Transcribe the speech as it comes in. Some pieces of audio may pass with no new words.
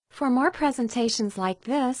For more presentations like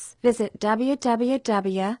this, visit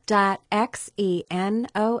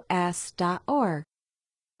www.xenos.org.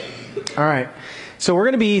 All right, so we're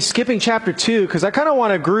going to be skipping chapter 2 because I kind of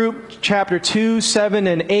want to group chapter 2, 7,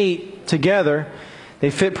 and 8 together.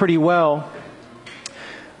 They fit pretty well.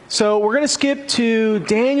 So we're going to skip to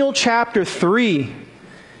Daniel chapter 3,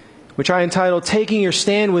 which I entitled Taking Your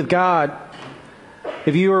Stand with God.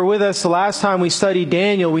 If you were with us the last time we studied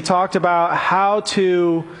Daniel, we talked about how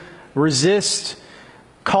to resist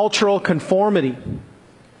cultural conformity.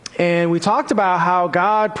 And we talked about how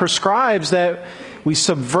God prescribes that we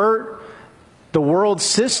subvert the world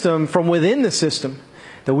system from within the system.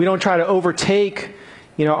 That we don't try to overtake,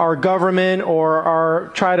 our government or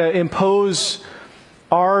try to impose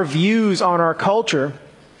our views on our culture,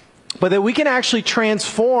 but that we can actually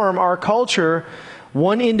transform our culture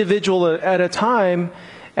one individual at a time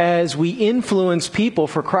as we influence people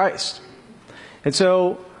for Christ. And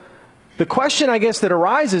so the question, I guess, that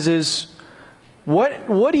arises is,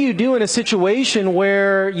 what do you do in a situation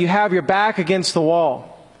where you have your back against the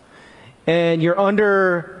wall and you're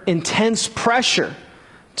under intense pressure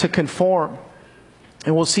to conform?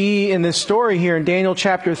 And we'll see in this story here in Daniel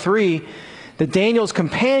chapter 3 that Daniel's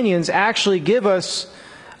companions actually give us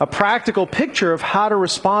a practical picture of how to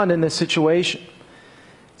respond in this situation.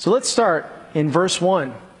 So let's start in verse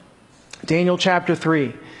 1. Daniel chapter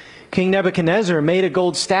 3. King Nebuchadnezzar made a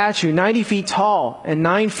gold statue 90 feet tall and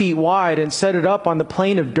 9 feet wide and set it up on the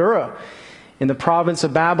plain of Dura in the province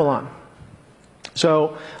of Babylon.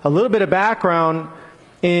 So a little bit of background.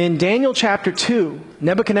 In Daniel chapter 2,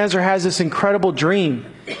 Nebuchadnezzar has this incredible dream.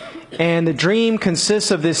 And the dream consists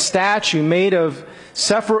of this statue made of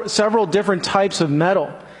several different types of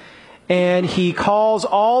metal. And he calls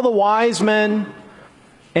all the wise men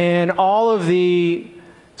and all of the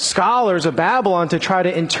scholars of Babylon to try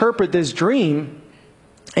to interpret this dream,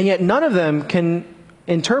 and yet none of them can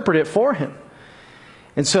interpret it for him.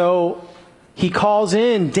 And so he calls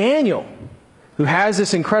in Daniel, who has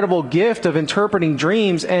this incredible gift of interpreting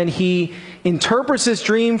dreams, and he interprets this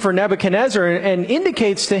dream for Nebuchadnezzar and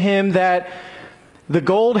indicates to him that the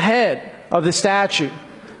gold head of the statue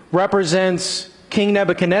represents King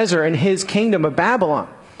Nebuchadnezzar and his kingdom of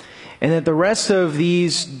Babylon. And that the rest of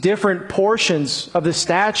these different portions of the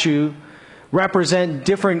statue represent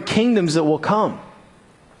different kingdoms that will come.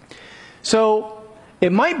 So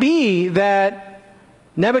it might be that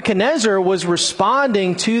Nebuchadnezzar was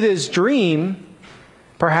responding to this dream,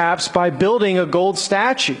 perhaps by building a gold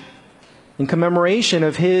statue in commemoration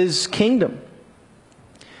of his kingdom.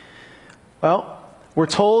 Well, we're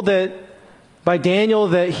told that by Daniel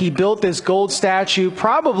that he built this gold statue.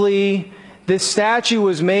 Probably this statue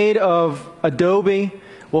was made of adobe.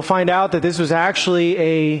 We'll find out that this was actually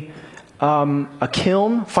a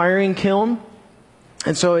kiln, firing kiln.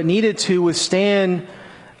 And so it needed to withstand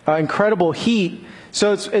incredible heat.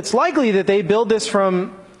 So it's likely that they built this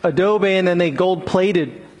from adobe and then they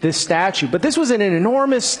gold-plated this statue. But this was an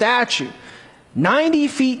enormous statue, 90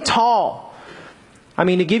 feet tall. I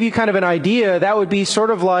mean, to give you kind of an idea, that would be sort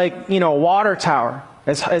of like, a water tower,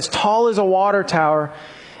 as tall as a water tower.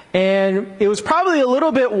 And it was probably a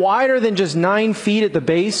little bit wider than just 9 feet at the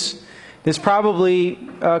base. This probably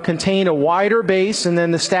contained a wider base, and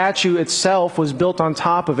then the statue itself was built on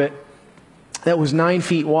top of it that was 9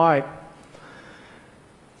 feet wide.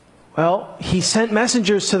 Well, he sent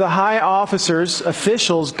messengers to the high officers,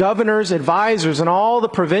 officials, governors, advisors, and all the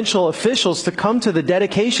provincial officials to come to the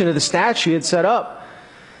dedication of the statue he had set up.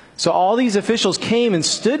 So all these officials came and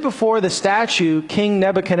stood before the statue King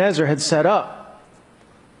Nebuchadnezzar had set up.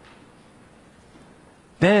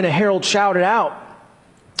 Then a herald shouted out,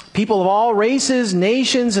 "People of all races,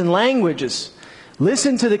 nations, and languages,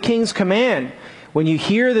 listen to the king's command. When you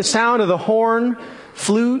hear the sound of the horn,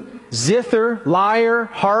 flute, zither, lyre,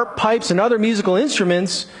 harp, pipes, and other musical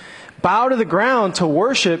instruments, bow to the ground to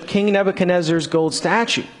worship King Nebuchadnezzar's gold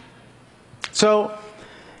statue." So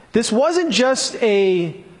this wasn't just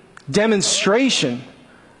a demonstration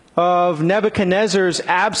of Nebuchadnezzar's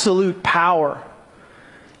absolute power.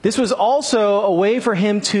 This was also a way for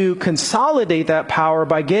him to consolidate that power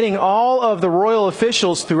by getting all of the royal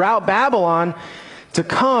officials throughout Babylon to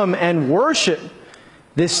come and worship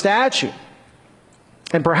this statue.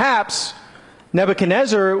 And perhaps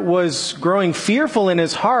Nebuchadnezzar was growing fearful in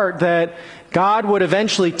his heart that God would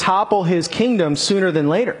eventually topple his kingdom sooner than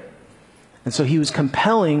later. And so he was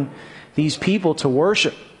compelling these people to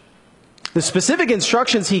worship. The specific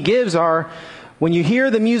instructions he gives are, when you hear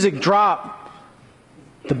the music drop,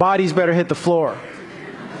 the bodies better hit the floor.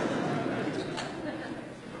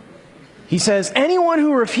 He says, anyone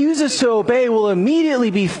who refuses to obey will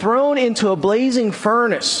immediately be thrown into a blazing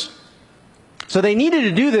furnace. So they needed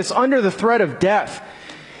to do this under the threat of death.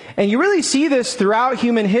 And you really see this throughout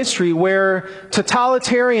human history where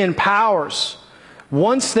totalitarian powers,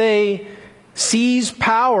 once they seize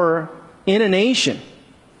power in a nation,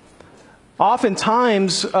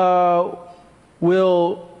 oftentimes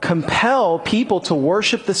will compel people to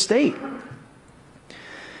worship the state.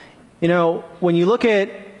 You know, when you look at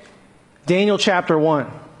Daniel chapter 1,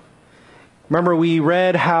 remember we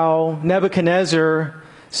read how Nebuchadnezzar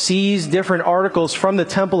seized different articles from the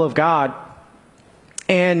temple of God,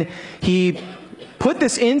 and he put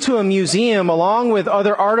this into a museum along with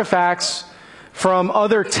other artifacts from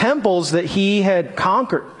other temples that he had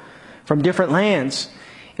conquered from different lands.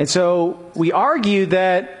 And so we argue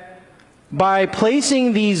that by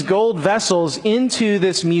placing these gold vessels into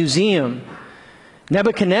this museum,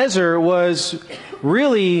 Nebuchadnezzar was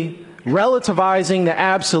really relativizing the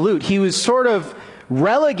absolute. He was sort of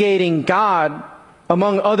relegating God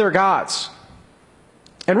among other gods.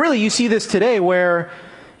 And really you see this today where,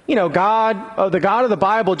 you know, God, the God of the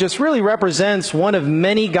Bible just really represents one of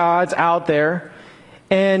many gods out there.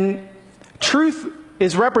 And truth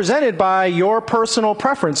is represented by your personal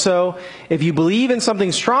preference. So if you believe in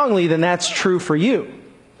something strongly, then that's true for you.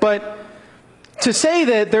 But to say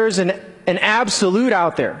that there's an absolute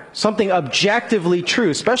out there, something objectively true,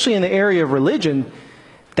 especially in the area of religion,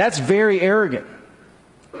 that's very arrogant.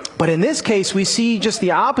 But in this case, we see just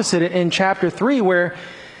the opposite in chapter 3, where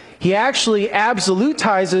he actually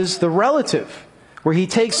absolutizes the relative, where he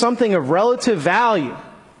takes something of relative value,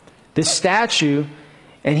 this statue,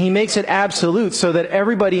 and he makes it absolute so that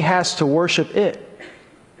everybody has to worship it.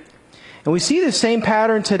 And we see the same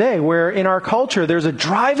pattern today, where in our culture there's a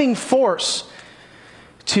driving force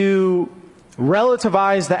to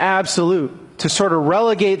relativize the absolute, to sort of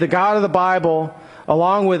relegate the God of the Bible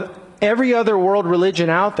along with every other world religion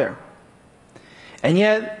out there. And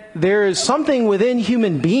yet there is something within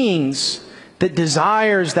human beings that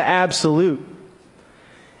desires the absolute.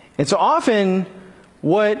 And so often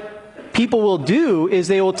what people will do is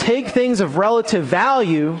they will take things of relative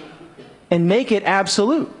value and make it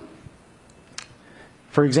absolute.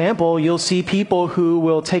 For example, you'll see people who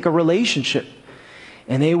will take a relationship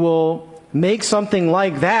and they will make something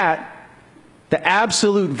like that the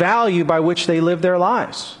absolute value by which they live their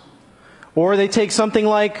lives. Or they take something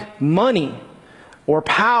like money or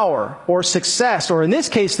power or success, or in this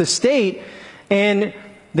case the state, and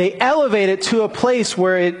they elevate it to a place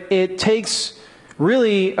where it takes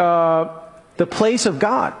really the place of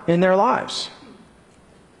God in their lives.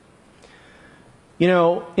 You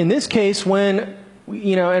know, in this case, when,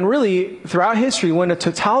 you know, and really throughout history, when a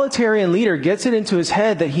totalitarian leader gets it into his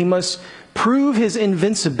head that he must prove his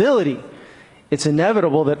invincibility, it's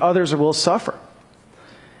inevitable that others will suffer.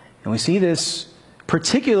 And we see this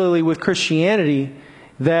particularly with Christianity,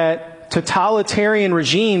 that totalitarian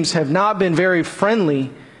regimes have not been very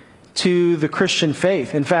friendly to the Christian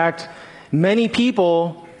faith. In fact, many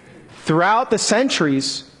people throughout the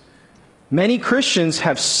centuries, many Christians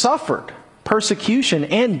have suffered persecution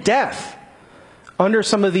and death under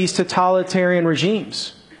some of these totalitarian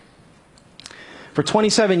regimes. For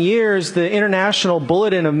 27 years, the International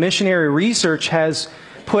Bulletin of Missionary Research has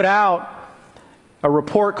put out a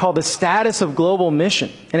report called The Status of Global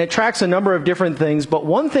Mission. And it tracks a number of different things, but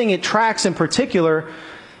one thing it tracks in particular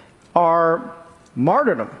are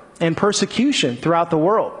martyrdom and persecution throughout the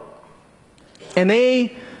world. And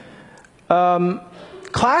they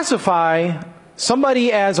classify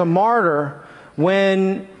somebody as a martyr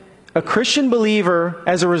when a Christian believer,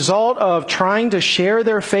 as a result of trying to share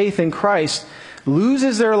their faith in Christ,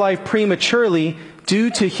 loses their life prematurely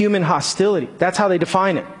due to human hostility. That's how they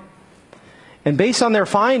define it. And based on their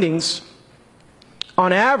findings,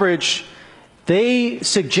 on average, they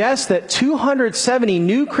suggest that 270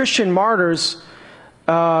 new Christian martyrs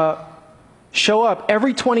show up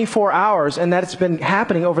every 24 hours, and that it's been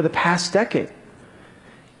happening over the past decade.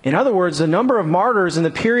 In other words, the number of martyrs in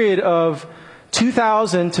the period of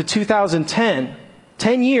 2000 to 2010,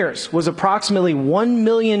 10 years, was approximately 1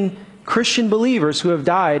 million Christian believers who have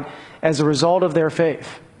died as a result of their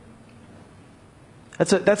faith.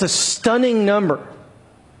 That's a stunning number.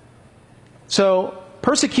 So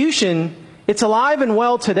persecution, it's alive and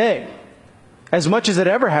well today, as much as it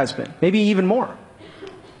ever has been, maybe even more.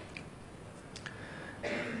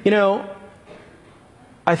 You know,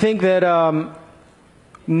 I think that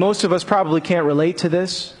most of us probably can't relate to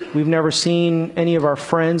this. We've never seen any of our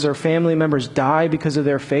friends or family members die because of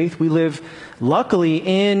their faith. We live, luckily,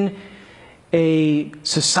 in a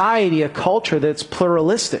society, a culture that's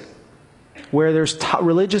pluralistic. where there's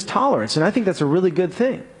religious tolerance. And I think that's a really good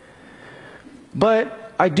thing.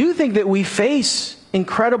 But I do think that we face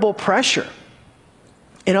incredible pressure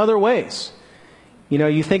in other ways. You know,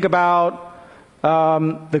 you think about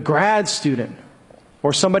the grad student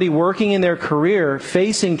or somebody working in their career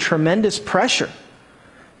facing tremendous pressure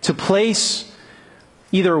to place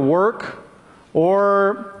either work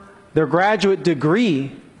or their graduate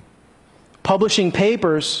degree, publishing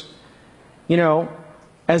papers, you know,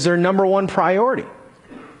 as their number one priority.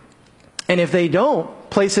 And if they don't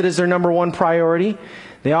place it as their number one priority,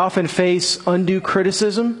 they often face undue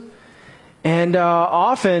criticism and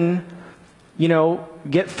often, you know,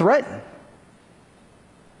 get threatened.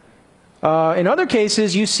 In other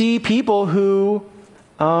cases, you see people who,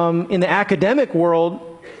 in the academic world,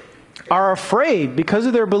 are afraid because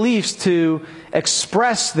of their beliefs to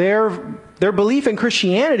express their belief in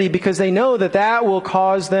Christianity because they know that that will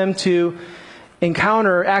cause them to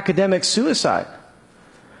encounter academic suicide.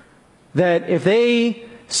 That if they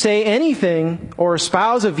say anything or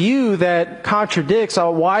espouse a view that contradicts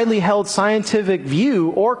a widely held scientific view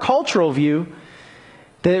or cultural view,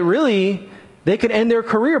 that really they could end their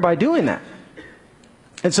career by doing that.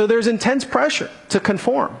 And so there's intense pressure to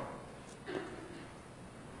conform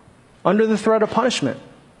under the threat of punishment.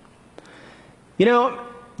 You know,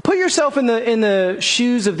 put yourself in the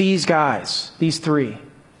shoes of these guys, these three.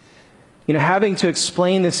 You know, having to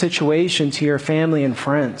explain the situation to your family and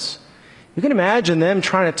friends. You can imagine them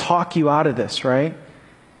trying to talk you out of this, right?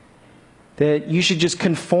 That you should just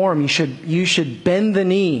conform. You should bend the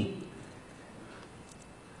knee.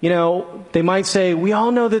 You know, they might say, we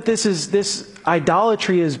all know that this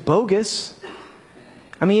idolatry is bogus.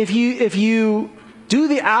 I mean, if you do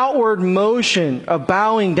the outward motion of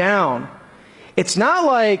bowing down, it's not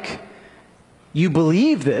like you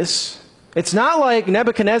believe this. It's not like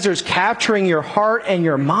Nebuchadnezzar's capturing your heart and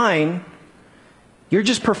your mind. You're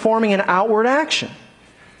just performing an outward action.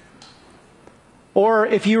 Or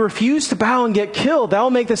if you refuse to bow and get killed, that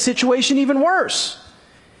will make the situation even worse.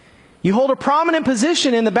 You hold a prominent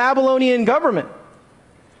position in the Babylonian government.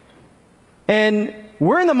 And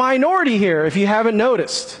we're in the minority here, if you haven't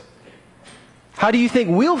noticed. How do you think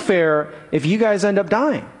we'll fare if you guys end up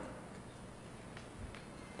dying?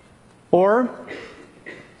 Or,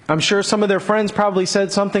 I'm sure some of their friends probably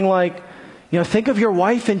said something like, you know, think of your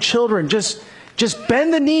wife and children. Just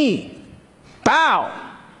bend the knee.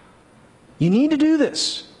 Bow. You need to do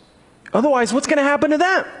this. Otherwise, what's going to happen to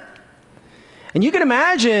them? And you can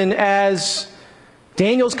imagine as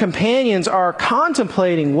Daniel's companions are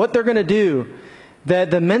contemplating what they're going to do, that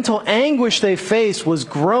the mental anguish they faced was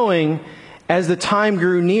growing as the time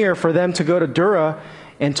grew near for them to go to Dura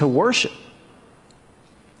and to worship.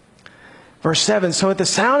 Verse 7, so at the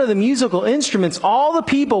sound of the musical instruments, all the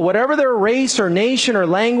people, whatever their race or nation or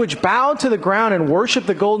language, bowed to the ground and worshiped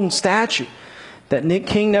the golden statue that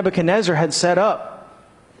King Nebuchadnezzar had set up.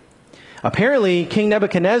 Apparently, King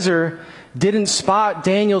Nebuchadnezzar didn't spot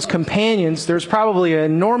Daniel's companions. There's probably an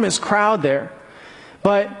enormous crowd there.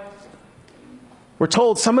 But we're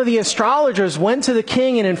told some of the astrologers went to the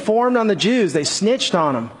king and informed on the Jews. They snitched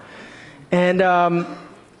on them. And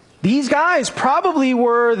these guys probably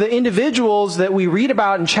were the individuals that we read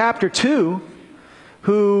about in chapter 2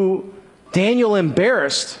 who Daniel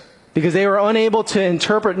embarrassed because they were unable to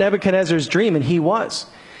interpret Nebuchadnezzar's dream, and he was.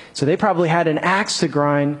 So they probably had an axe to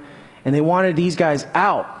grind, and they wanted these guys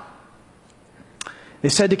out. They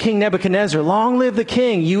said to King Nebuchadnezzar, long live the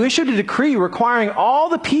king. You issued a decree requiring all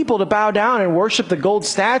the people to bow down and worship the gold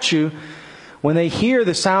statue when they hear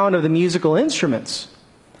the sound of the musical instruments.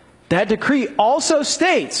 That decree also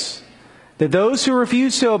states that those who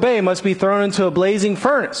refuse to obey must be thrown into a blazing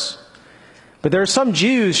furnace. But there are some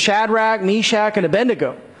Jews, Shadrach, Meshach, and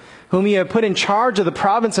Abednego, whom you have put in charge of the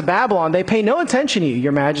province of Babylon. They pay no attention to you,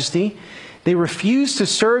 your majesty. They refuse to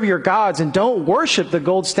serve your gods and don't worship the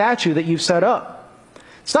gold statue that you've set up.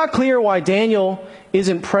 It's not clear why Daniel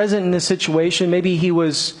isn't present in this situation. Maybe he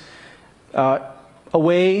was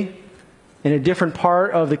away in a different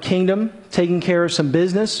part of the kingdom, taking care of some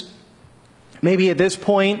business. Maybe at this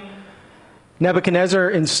point,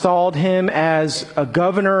 Nebuchadnezzar installed him as a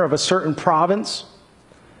governor of a certain province.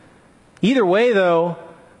 Either way, though,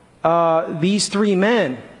 these three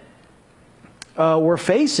men were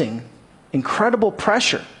facing incredible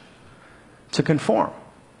pressure to conform.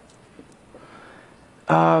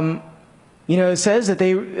 It says that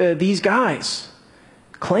these guys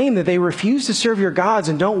claim that they refuse to serve your gods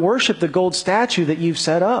and don't worship the gold statue that you've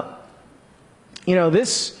set up. You know,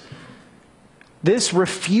 this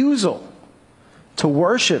refusal to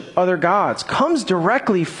worship other gods comes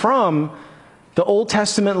directly from the Old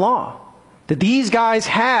Testament law. that these guys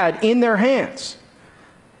had in their hands.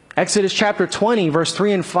 Exodus chapter 20, verse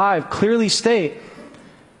 3 and 5 clearly state,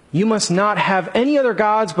 "You must not have any other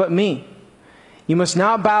gods but me. You must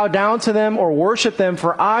not bow down to them or worship them,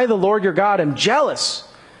 for I, the Lord your God, am jealous,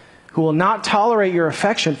 who will not tolerate your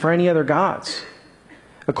affection for any other gods."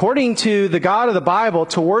 According to the God of the Bible,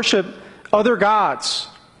 to worship other gods,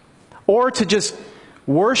 or to just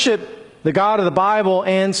worship the God of the Bible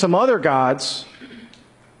and some other gods,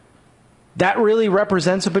 that really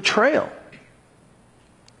represents a betrayal.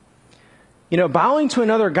 You know, bowing to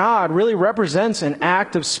another God really represents an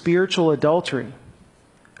act of spiritual adultery,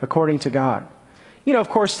 according to God. You know, of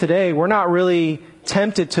course, today we're not really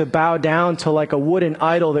tempted to bow down to like a wooden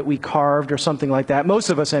idol that we carved or something like that. Most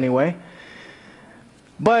of us anyway.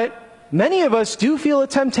 But many of us do feel a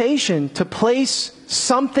temptation to place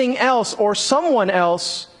something else or someone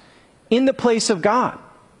else in the place of God,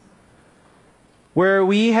 where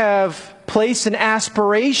we have placed an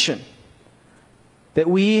aspiration that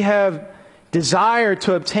we have desired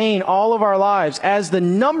to obtain all of our lives as the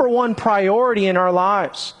number one priority in our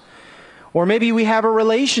lives. Or maybe we have a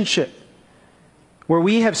relationship where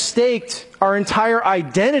we have staked our entire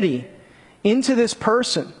identity into this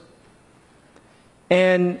person,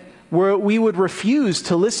 and where we would refuse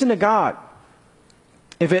to listen to God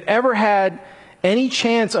if it ever had any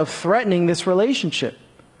chance of threatening this relationship.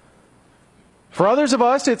 For others of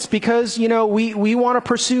us, it's because, we want to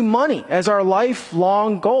pursue money as our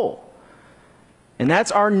lifelong goal. And that's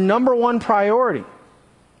our number one priority.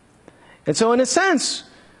 And so in a sense,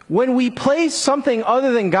 when we place something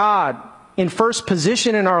other than God in first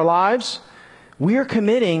position in our lives, we are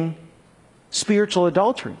committing spiritual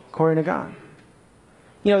adultery, according to God.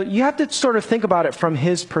 You have to sort of think about it from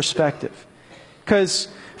His perspective. Because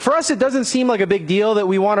for us, it doesn't seem like a big deal that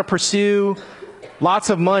we want to pursue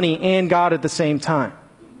lots of money and God at the same time.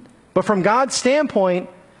 But from God's standpoint,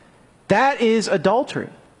 that is adultery.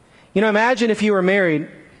 Imagine if you were married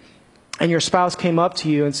and your spouse came up to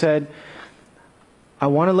you and said, "I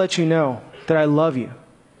want to let you know that I love you.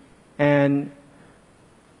 And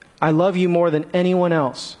I love you more than anyone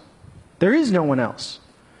else. There is no one else.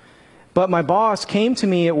 But my boss came to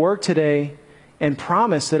me at work today and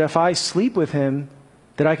promised that if I sleep with him,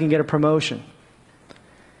 that I can get a promotion."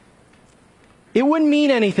 It wouldn't mean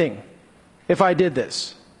anything if I did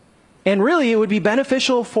this. And really, it would be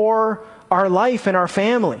beneficial for our life and our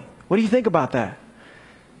family. What do you think about that?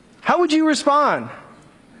 How would you respond?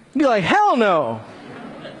 You'd be like, "Hell no."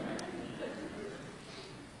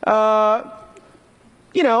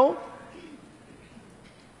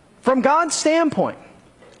 From God's standpoint,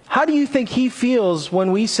 how do you think He feels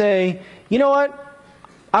when we say, "You know what?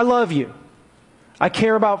 I love you. I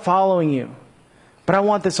care about following you. But I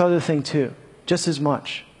want this other thing too, just as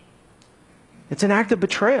much"? It's an act of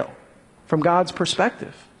betrayal from God's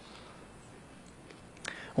perspective.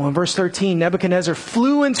 Well, in verse 13, Nebuchadnezzar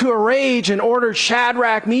flew into a rage and ordered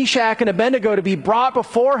Shadrach, Meshach, and Abednego to be brought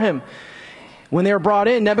before him. When they were brought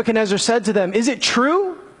in, Nebuchadnezzar said to them, "Is it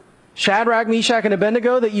true, Shadrach, Meshach, and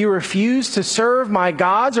Abednego, that you refuse to serve my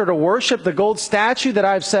gods or to worship the gold statue that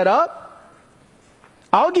I have set up?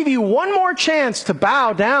 I'll give you one more chance to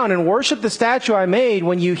bow down and worship the statue I made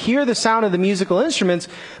when you hear the sound of the musical instruments.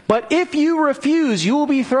 But if you refuse, you will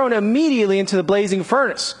be thrown immediately into the blazing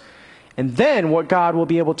furnace. And then what God will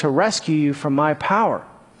be able to rescue you from my power."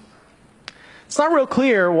 It's not real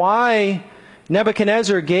clear why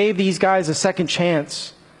Nebuchadnezzar gave these guys a second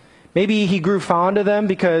chance. Maybe he grew fond of them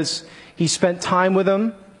because he spent time with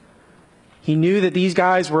them. He knew that these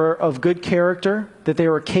guys were of good character, that they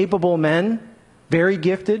were capable men, very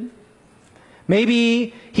gifted.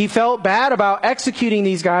 Maybe he felt bad about executing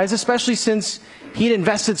these guys, especially since he'd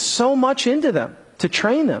invested so much into them to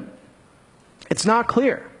train them. It's not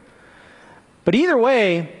clear. But either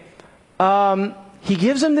way, he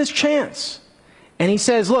gives them this chance. And he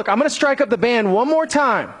says, "Look, I'm going to strike up the band one more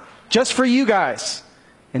time, just for you guys.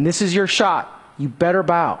 And this is your shot. You better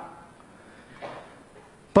bow."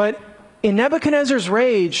 But in Nebuchadnezzar's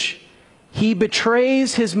rage, he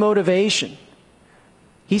betrays his motivation.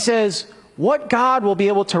 He says, "What God will be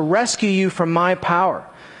able to rescue you from my power?"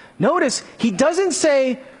 Notice, he doesn't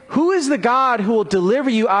say, "Who is the God who will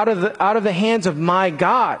deliver you out of the hands of my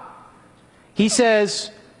God?" He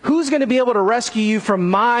says, "Who's going to be able to rescue you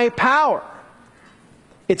from my power?"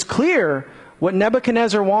 It's clear what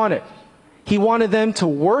Nebuchadnezzar wanted. He wanted them to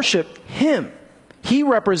worship him. He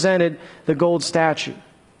represented the gold statue.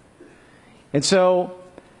 And so,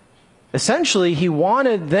 essentially, he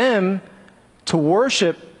wanted them to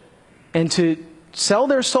worship and to sell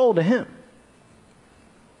their soul to him.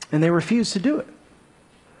 And they refused to do it.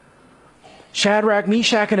 Shadrach,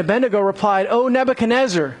 Meshach, and Abednego replied, "O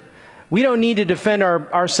Nebuchadnezzar, we don't need to defend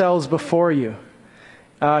ourselves before you."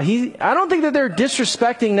 I don't think that they're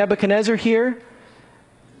disrespecting Nebuchadnezzar here,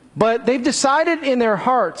 but they've decided in their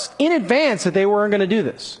hearts in advance that they weren't going to do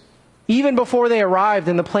this, even before they arrived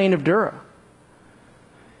in the plain of Dura.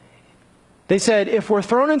 They said, "If we're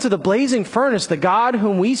thrown into the blazing furnace, the God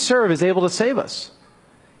whom we serve is able to save us.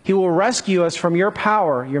 He will rescue us from your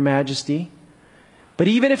power, your majesty. But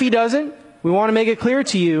even if he doesn't, we want to make it clear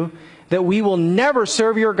to you that we will never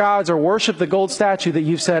serve your gods or worship the gold statue that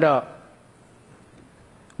you've set up.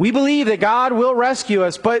 We believe that God will rescue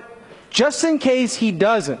us, but just in case he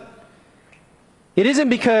doesn't, it isn't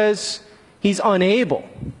because he's unable.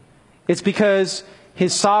 It's because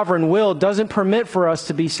his sovereign will doesn't permit for us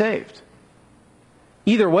to be saved.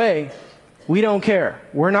 Either way, we don't care.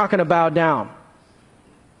 We're not going to bow down.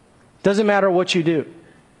 Doesn't matter what you do."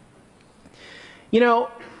 You know,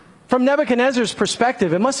 from Nebuchadnezzar's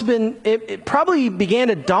perspective, it probably began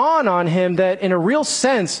to dawn on him that in a real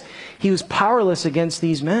sense, he was powerless against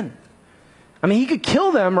these men. I mean, he could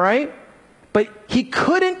kill them, right? But he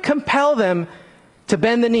couldn't compel them to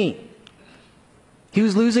bend the knee. He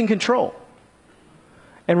was losing control.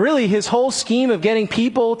 And really, his whole scheme of getting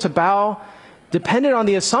people to bow depended on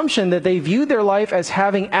the assumption that they viewed their life as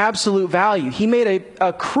having absolute value. He made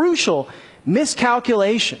a crucial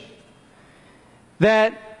miscalculation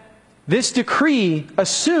that this decree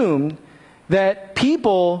assumed that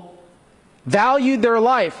people valued their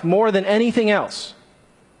life more than anything else.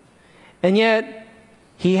 And yet,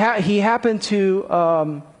 he happened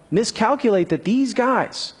to miscalculate that these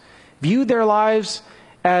guys viewed their lives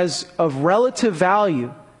as of relative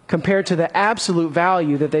value compared to the absolute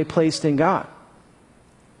value that they placed in God.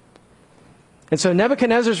 And so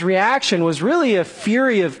Nebuchadnezzar's reaction was really a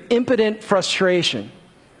fury of impotent frustration.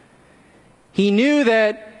 He knew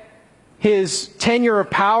that his tenure of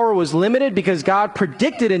power was limited because God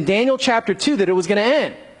predicted in Daniel chapter 2 that it was going to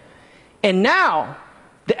end. And now,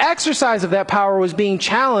 the exercise of that power was being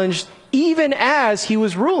challenged even as he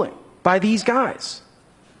was ruling by these guys.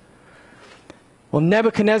 Well,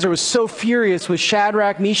 Nebuchadnezzar was so furious with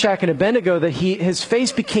Shadrach, Meshach, and Abednego that his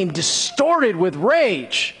face became distorted with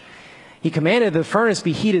rage. He commanded the furnace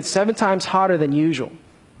be heated 7 times hotter than usual.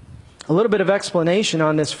 A little bit of explanation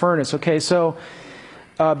on this furnace. Okay, so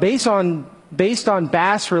based on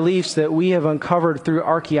bas reliefs that we have uncovered through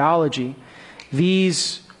archaeology,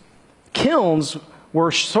 these kilns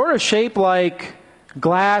were sort of shaped like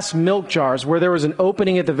glass milk jars where there was an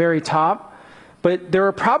opening at the very top. But there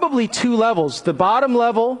were probably 2 levels. The bottom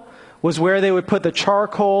level was where they would put the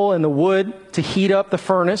charcoal and the wood to heat up the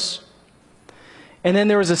furnace. And then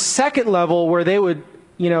there was a second level where they would,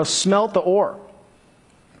 smelt the ore.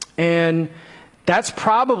 And that's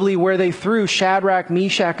probably where they threw Shadrach,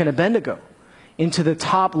 Meshach, and Abednego, into the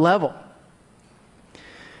top level.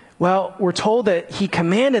 Well, we're told that he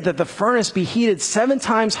commanded that the furnace be heated 7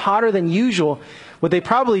 times hotter than usual. What they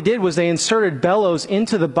probably did was they inserted bellows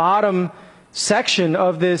into the bottom section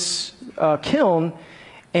of this kiln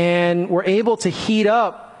and were able to heat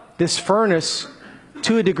up this furnace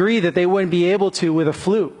to a degree that they wouldn't be able to with a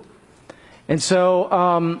flue. And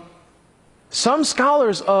so some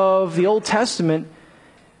scholars of the Old Testament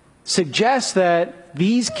suggest that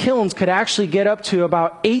these kilns could actually get up to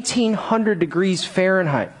about 1,800 degrees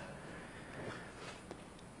Fahrenheit.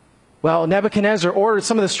 Well, Nebuchadnezzar ordered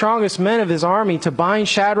some of the strongest men of his army to bind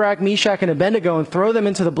Shadrach, Meshach, and Abednego and throw them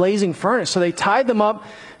into the blazing furnace. So they tied them up,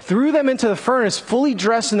 threw them into the furnace, fully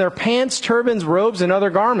dressed in their pants, turbans, robes, and other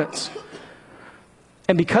garments.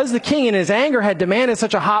 And because the king in his anger had demanded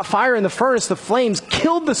such a hot fire in the furnace, the flames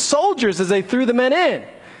killed the soldiers as they threw the men in.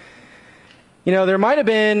 There might have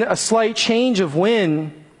been a slight change of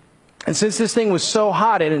wind, and since this thing was so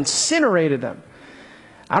hot, it incinerated them.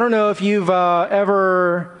 I don't know if you've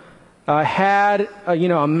ever had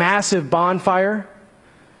a massive bonfire.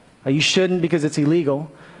 You shouldn't because it's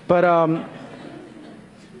illegal. But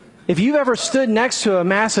if you've ever stood next to a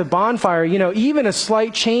massive bonfire, even a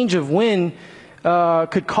slight change of wind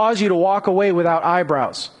could cause you to walk away without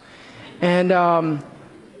eyebrows. And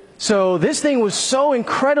so this thing was so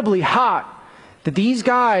incredibly hot that these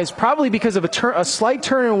guys, probably because of a slight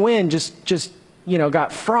turn in wind, just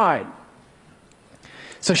got fried.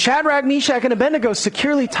 So Shadrach, Meshach, and Abednego,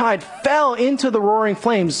 securely tied, fell into the roaring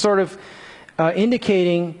flames, sort of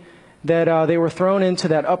indicating that they were thrown into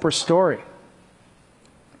that upper story.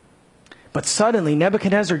 But suddenly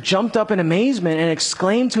Nebuchadnezzar jumped up in amazement and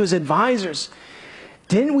exclaimed to his advisors,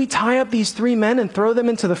 "Didn't we tie up these 3 men and throw them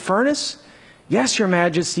into the furnace?" "Yes, your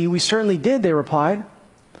majesty, we certainly did," they replied.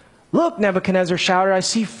 Look, Nebuchadnezzar shouted, I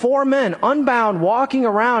see 4 men unbound walking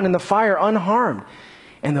around in the fire unharmed.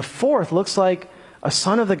 And the 4th looks like a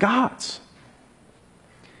son of the gods.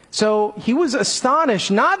 So he was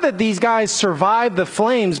astonished, not that these guys survived the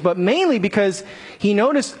flames, but mainly because he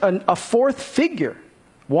noticed a 4th figure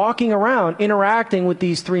walking around, interacting with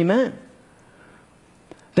these 3 men.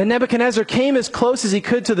 Then Nebuchadnezzar came as close as he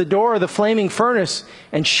could to the door of the flaming furnace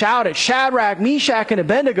and shouted, Shadrach, Meshach, and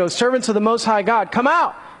Abednego, servants of the Most High God, come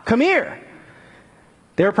out, come here.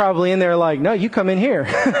 They're probably in there like, no, you come in here.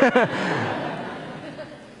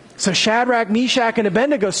 So Shadrach, Meshach, and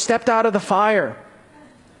Abednego stepped out of the fire.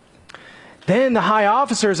 Then the high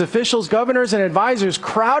officers, officials, governors, and advisors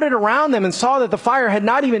crowded around them and saw that the fire had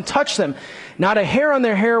not even touched them. Not a hair on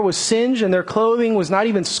their hair was singed, and their clothing was not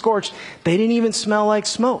even scorched. They didn't even smell like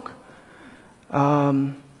smoke.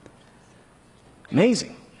 Amazing.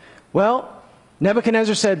 Well,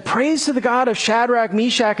 Nebuchadnezzar said, praise to the God of Shadrach,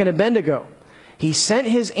 Meshach, and Abednego. He sent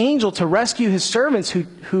his angel to rescue his servants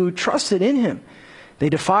who trusted in him. They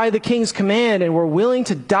defied the king's command and were willing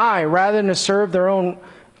to die rather than to serve their own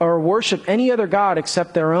or worship any other god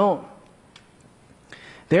except their own.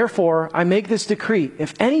 Therefore, I make this decree.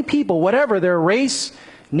 If any people, whatever their race,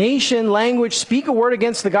 nation, language, speak a word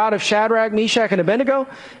against the God of Shadrach, Meshach, and Abednego,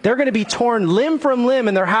 they're going to be torn limb from limb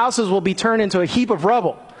and their houses will be turned into a heap of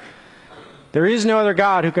rubble. There is no other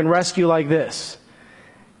God who can rescue like this.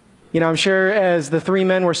 You know, I'm sure as the 3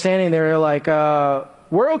 men were standing there, they're like,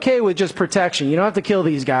 we're okay with just protection. You don't have to kill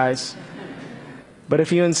these guys. But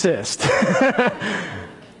if you insist.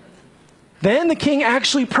 Then the king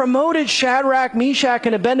actually promoted Shadrach, Meshach,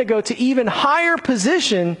 and Abednego to even higher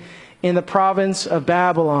position in the province of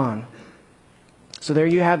Babylon. So there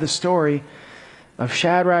you have the story of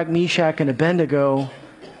Shadrach, Meshach, and Abednego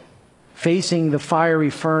facing the fiery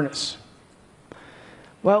furnace.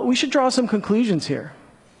 Well, we should draw some conclusions here.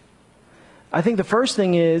 I think the first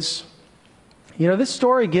thing is, this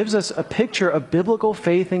story gives us a picture of biblical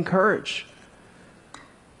faith and courage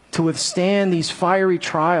to withstand these fiery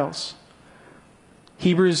trials.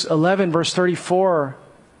 Hebrews 11, verse 34,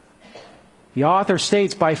 the author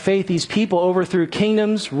states, by faith these people overthrew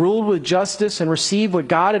kingdoms, ruled with justice, and received what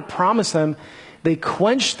God had promised them. They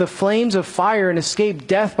quenched the flames of fire and escaped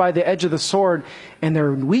death by the edge of the sword, and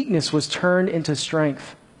their weakness was turned into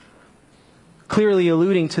strength. Clearly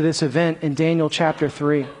alluding to this event in Daniel chapter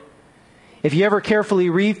 3. If you ever carefully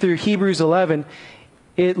read through Hebrews 11,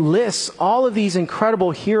 it lists all of these incredible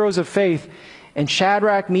heroes of faith, and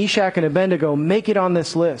Shadrach, Meshach, and Abednego make it on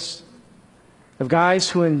this list of guys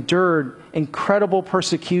who endured incredible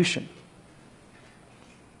persecution.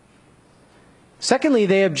 Secondly,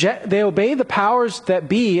 they obeyed the powers that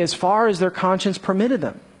be as far as their conscience permitted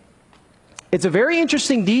them. It's a very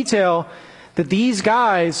interesting detail that these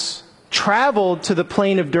guys traveled to the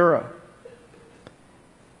plain of Dura.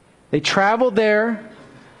 They traveled there,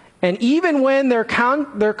 and even when their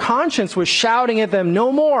conscience was shouting at them,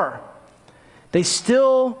 no more, they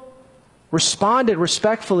still responded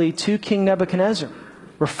respectfully to King Nebuchadnezzar,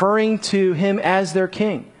 referring to him as their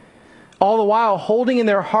king, all the while holding in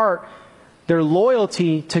their heart their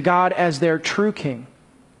loyalty to God as their true king.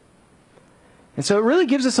 And so it really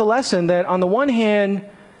gives us a lesson that on the one hand,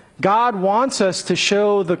 God wants us to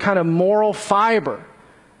show the kind of moral fiber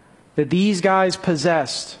that these guys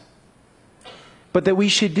possessed, but that we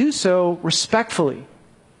should do so respectfully,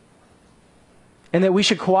 and that we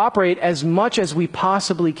should cooperate as much as we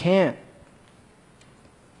possibly can.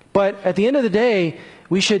 But at the end of the day,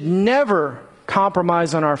 we should never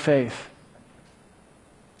compromise on our faith,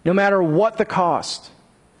 no matter what the cost.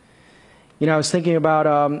 I was thinking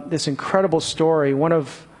about this incredible story. A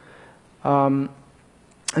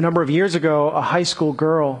number of years ago, a high school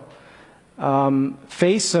girl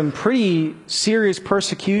faced some pretty serious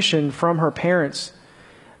persecution from her parents.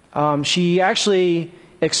 She actually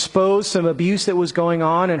exposed some abuse that was going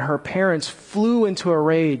on, and her parents flew into a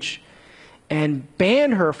rage and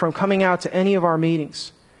banned her from coming out to any of our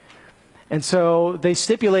meetings. And so they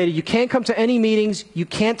stipulated, you can't come to any meetings, you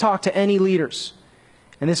can't talk to any leaders.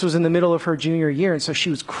 And this was in the middle of her junior year, and so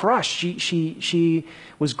she was crushed. She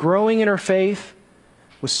was growing in her faith,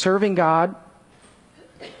 was serving God.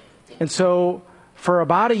 And so for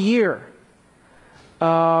about a year,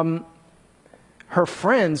 her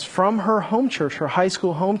friends from her home church, her high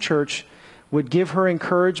school home church, would give her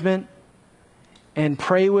encouragement and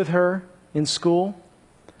pray with her in school.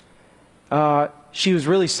 She was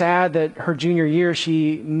really sad that her junior year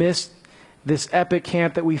she missed this epic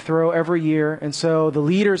camp that we throw every year. And so the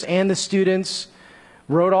leaders and the students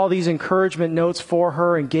wrote all these encouragement notes for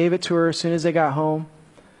her and gave it to her as soon as they got home.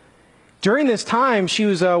 During this time, she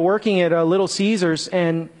was working at Little Caesars,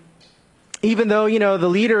 and even though, the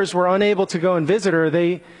leaders were unable to go and visit her,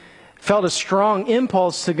 they felt a strong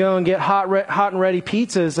impulse to go and get hot and ready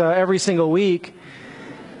pizzas every single week.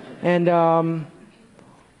 And,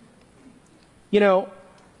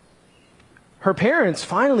 her parents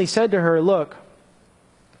finally said to her, look,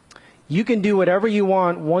 you can do whatever you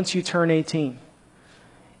want once you turn 18.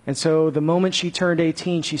 And so the moment she turned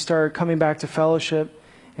 18, she started coming back to fellowship,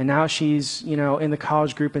 and now she's, in the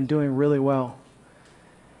college group and doing really well.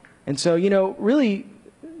 And so, really,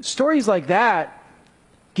 stories like that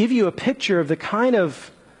give you a picture of the kind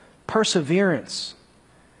of perseverance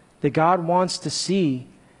that God wants to see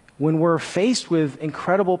when we're faced with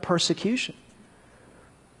incredible persecution.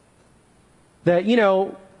 That,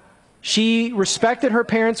 she respected her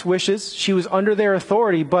parents' wishes, she was under their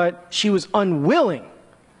authority, but she was unwilling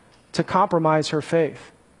to compromise her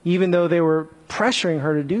faith, even though they were pressuring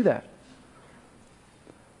her to do that.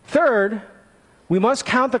 Third, we must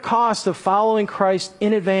count the cost of following Christ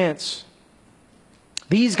in advance.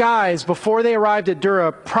 These guys, before they arrived at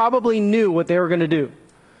Dura, probably knew what they were going to do.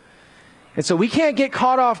 And so we can't get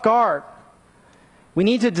caught off guard. We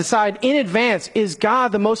need to decide in advance, is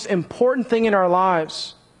God the most important thing in our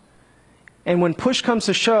lives? And when push comes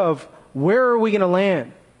to shove, where are we going to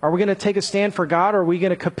land? Are we going to take a stand for God, or are we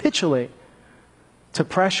going to capitulate to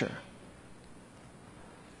pressure?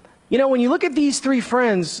 When you look at these three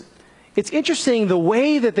friends, it's interesting the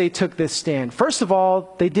way that they took this stand. First of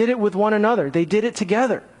all, they did it with one another. They did it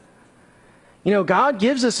together. God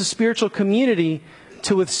gives us a spiritual community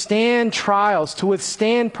to withstand trials, to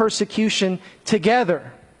withstand persecution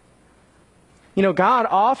together. God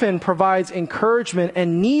often provides encouragement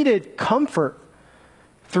and needed comfort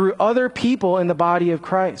through other people in the body of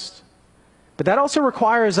Christ. But that also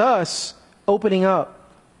requires us opening up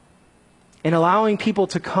and allowing people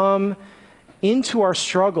to come into our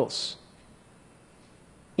struggles,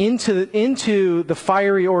 into the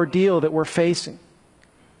fiery ordeal that we're facing.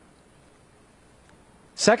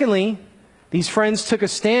 Secondly, these friends took a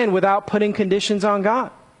stand without putting conditions on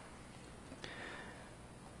God.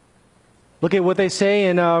 Look at what they say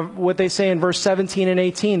in verse 17 and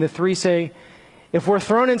 18. The three say, if we're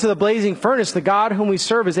thrown into the blazing furnace, the God whom we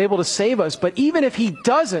serve is able to save us. But even if he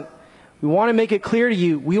doesn't, we want to make it clear to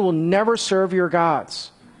you, we will never serve your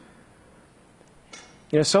gods.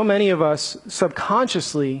 So many of us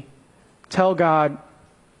subconsciously tell God,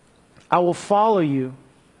 I will follow you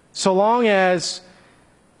so long as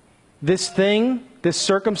this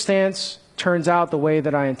circumstance turns out the way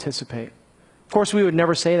that I anticipate. Of course, we would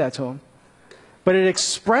never say that to him. But it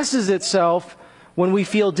expresses itself when we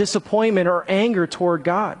feel disappointment or anger toward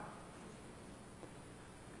God.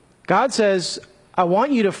 God says, I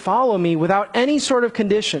want you to follow me without any sort of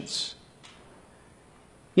conditions.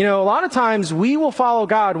 A lot of times we will follow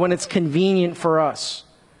God when it's convenient for us,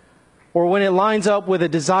 or when it lines up with a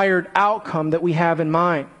desired outcome that we have in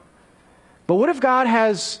mind. But what if God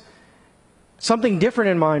has something different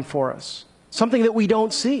in mind for us? Something that we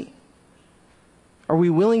don't see? Are we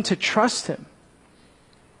willing to trust him?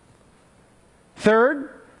 Third,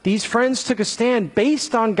 these friends took a stand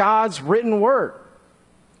based on God's written word.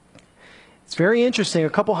 It's very interesting. A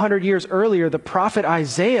couple hundred years earlier, the prophet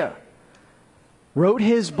Isaiah wrote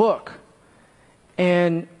his book.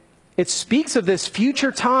 And it speaks of this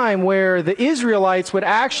future time where the Israelites would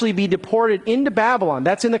actually be deported into Babylon.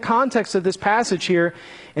 That's in the context of this passage here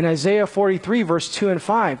in Isaiah 43, verse 2 and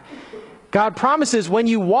 5. God promises, when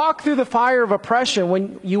you walk through the fire of oppression,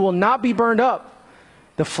 when you will not be burned up,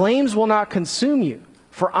 the flames will not consume you.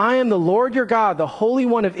 For I am the Lord your God, the Holy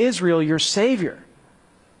One of Israel, your Savior.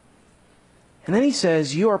 And then he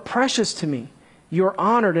says, you are precious to me. You are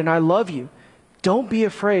honored and I love you. Don't be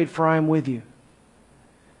afraid, for I am with you.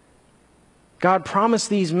 God promised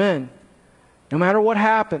these men, no matter what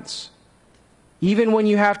happens, even when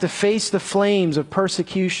you have to face the flames of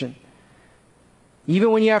persecution,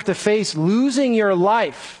 even when you have to face losing your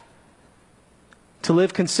life to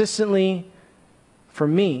live consistently for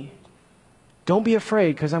me, don't be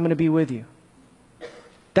afraid, because I'm going to be with you.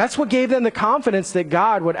 That's what gave them the confidence that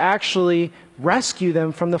God would actually rescue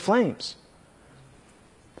them from the flames.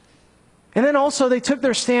 And then also they took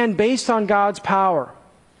their stand based on God's power.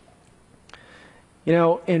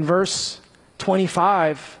 In verse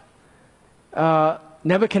 25,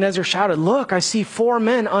 Nebuchadnezzar shouted, look, I see 4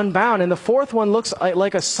 men unbound, and the fourth one looks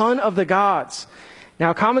like a son of the gods.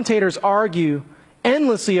 Now, commentators argue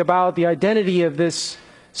endlessly about the identity of this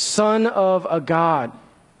son of a god.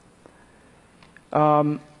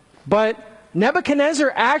 But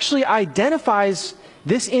Nebuchadnezzar actually identifies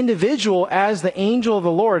this individual as the angel of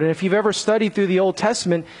the Lord. And if you've ever studied through the Old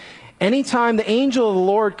Testament, anytime the angel of the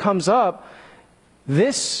Lord comes up,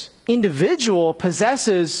 this individual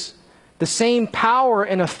possesses the same power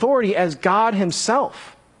and authority as God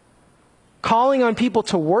himself, calling on people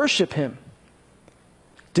to worship him,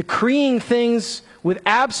 decreeing things with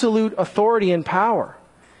absolute authority and power.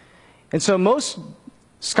 And so most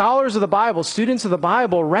scholars of the Bible, students of the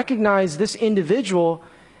Bible, recognize this individual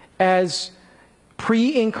as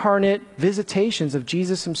pre-incarnate visitations of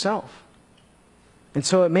Jesus himself. And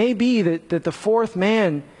so it may be that the fourth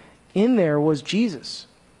man in there was Jesus.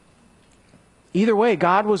 Either way,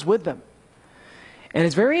 God was with them. And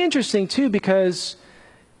it's very interesting too because,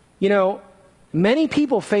 many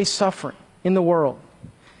people face suffering in the world.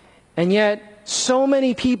 And yet, so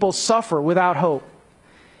many people suffer without hope.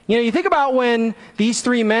 You think about when these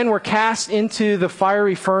three men were cast into the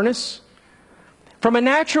fiery furnace. From a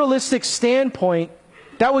naturalistic standpoint,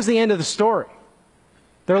 that was the end of the story.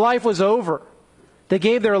 Their life was over. They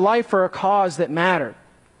gave their life for a cause that mattered.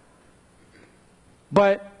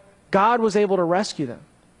 But God was able to rescue them.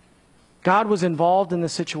 God was involved in the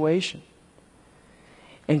situation.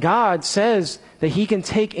 And God says that he can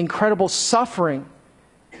take incredible suffering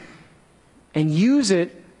and use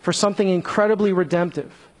it for something incredibly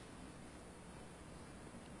redemptive.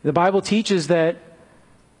 The Bible teaches that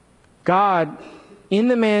God, in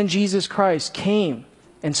the man Jesus Christ, came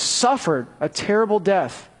and suffered a terrible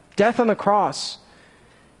death on the cross,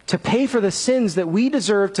 to pay for the sins that we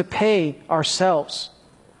deserve to pay ourselves.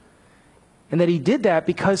 And that he did that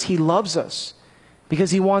because he loves us,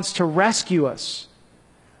 because he wants to rescue us.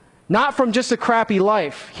 Not from just a crappy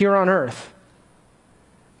life here on earth,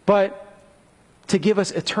 but to give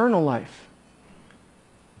us eternal life.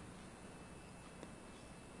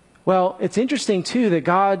 Well, it's interesting too that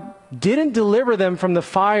God didn't deliver them from the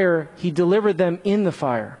fire, he delivered them in the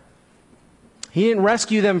fire. He didn't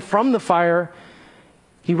rescue them from the fire,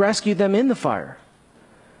 he rescued them in the fire.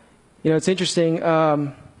 It's interesting,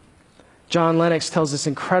 John Lennox tells this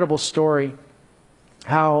incredible story,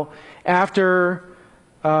 how after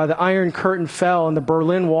the Iron Curtain fell and the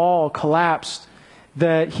Berlin Wall collapsed,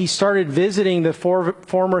 that he started visiting the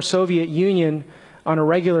former Soviet Union on a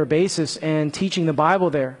regular basis and teaching the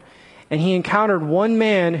Bible there. And he encountered one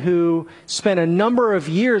man who spent a number of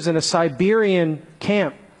years in a Siberian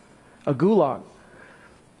camp, a gulag.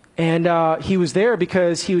 And he was there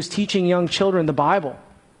because he was teaching young children the Bible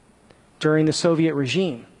during the Soviet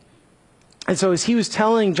regime. And so as he was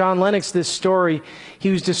telling John Lennox this story, he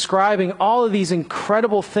was describing all of these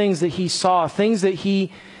incredible things that he saw, things that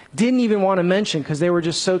he didn't even want to mention because they were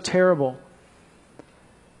just so terrible.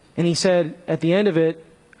 And he said at the end of it,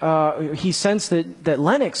 he sensed that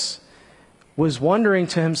Lennox was wondering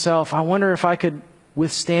to himself, I wonder if I could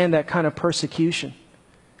withstand that kind of persecution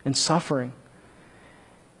and suffering.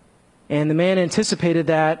 And the man anticipated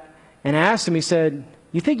that and asked him, he said,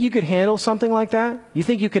 you think you could handle something like that? You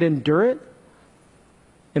think you could endure it?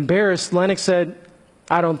 Embarrassed, Lennox said,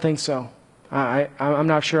 I don't think so. I'm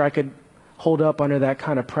not sure I could hold up under that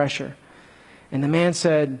kind of pressure. And the man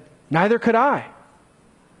said, neither could I.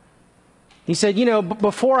 He said,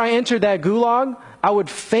 before I entered that gulag, I would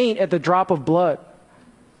faint at the drop of blood.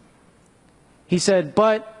 He said,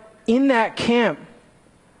 but in that camp,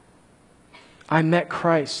 I met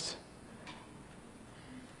Christ.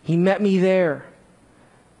 He met me there.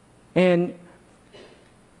 And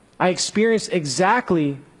I experienced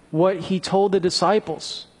exactly what he told the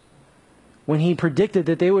disciples when he predicted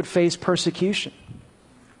that they would face persecution.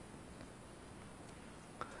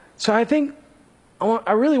 So I think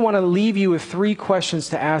I really want to leave you with 3 questions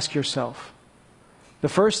to ask yourself. The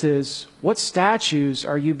first is, what statues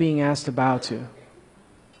are you being asked to bow to?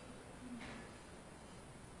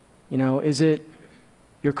 Is it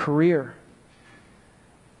your career?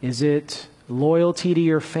 Is it loyalty to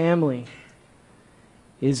your family?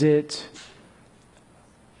 Is it,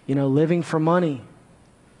 living for money?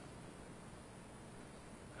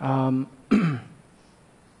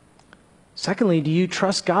 Secondly, do you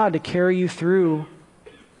trust God to carry you through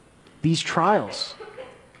these trials,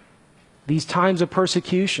 these times of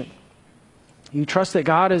persecution? You trust that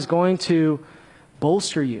God is going to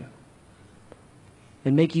bolster you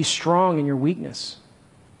and make you strong in your weakness.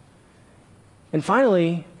 And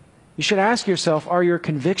finally, you should ask yourself, are your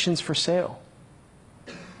convictions for sale?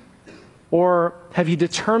 Or have you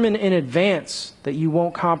determined in advance that you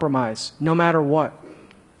won't compromise, no matter what,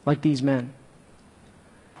 like these men?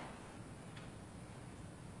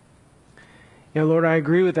 Lord, I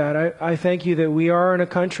agree with that. I thank you that we are in a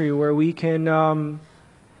country where we can,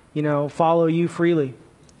 follow you freely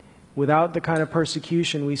without the kind of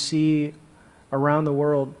persecution we see around the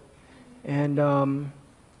world. And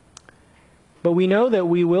but we know that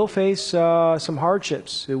we will face some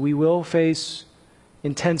hardships, that we will face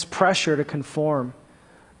intense pressure to conform,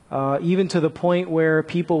 even to the point where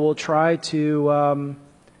people will try to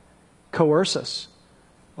coerce us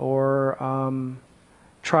or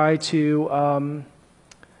try to,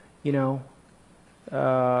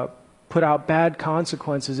 put out bad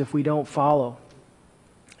consequences if we don't follow.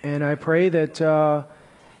 And I pray that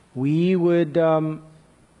we would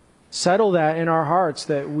settle that in our hearts,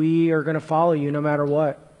 that we are going to follow you no matter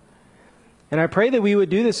what. And I pray that we would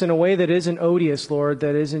do this in a way that isn't odious, Lord,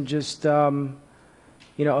 that isn't just,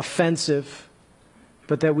 offensive,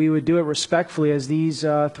 but that we would do it respectfully as these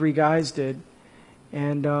three guys did.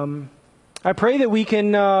 And I pray that we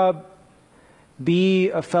can be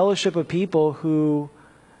a fellowship of people who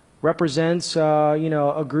represents,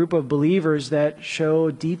 a group of believers that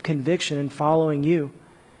show deep conviction in following you,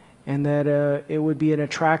 and that it would be an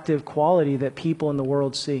attractive quality that people in the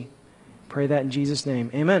world see. Pray that in Jesus'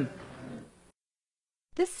 name. Amen.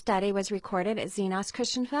 This study was recorded at Xenos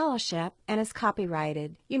Christian Fellowship and is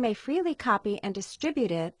copyrighted. You may freely copy and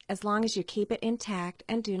distribute it as long as you keep it intact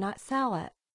and do not sell it.